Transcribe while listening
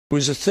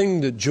was a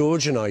thing that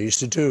George and I used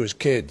to do as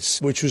kids,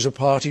 which was a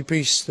party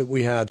piece that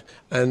we had,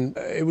 and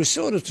it was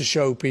sort of to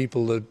show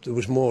people that there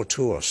was more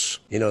to us,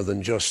 you know,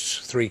 than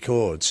just three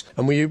chords.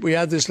 And we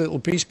had this little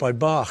piece by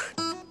Bach.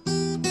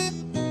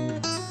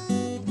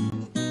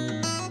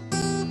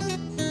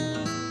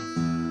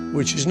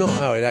 Which is not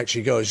how it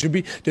actually goes. It should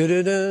be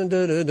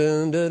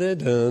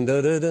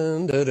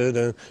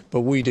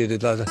but we did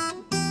it like that.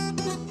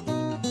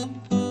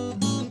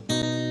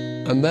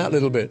 And that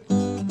little bit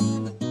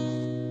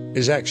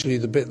is actually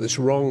the bit that's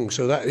wrong,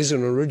 so that is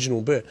an original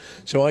bit.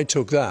 So I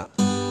took that.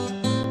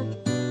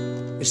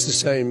 It's the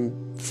same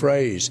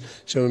phrase.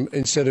 So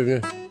instead of,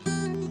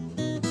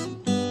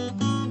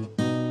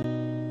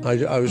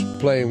 I was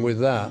playing with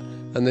that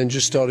and then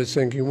just started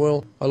thinking,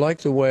 well, I like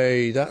the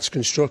way that's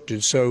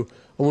constructed, so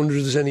I wonder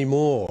if there's any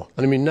more.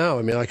 And I mean, now,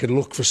 I could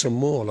look for some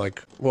more,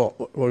 like, what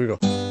have we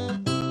got?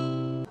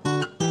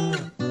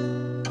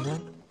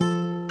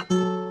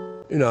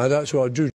 You know, that's what I do.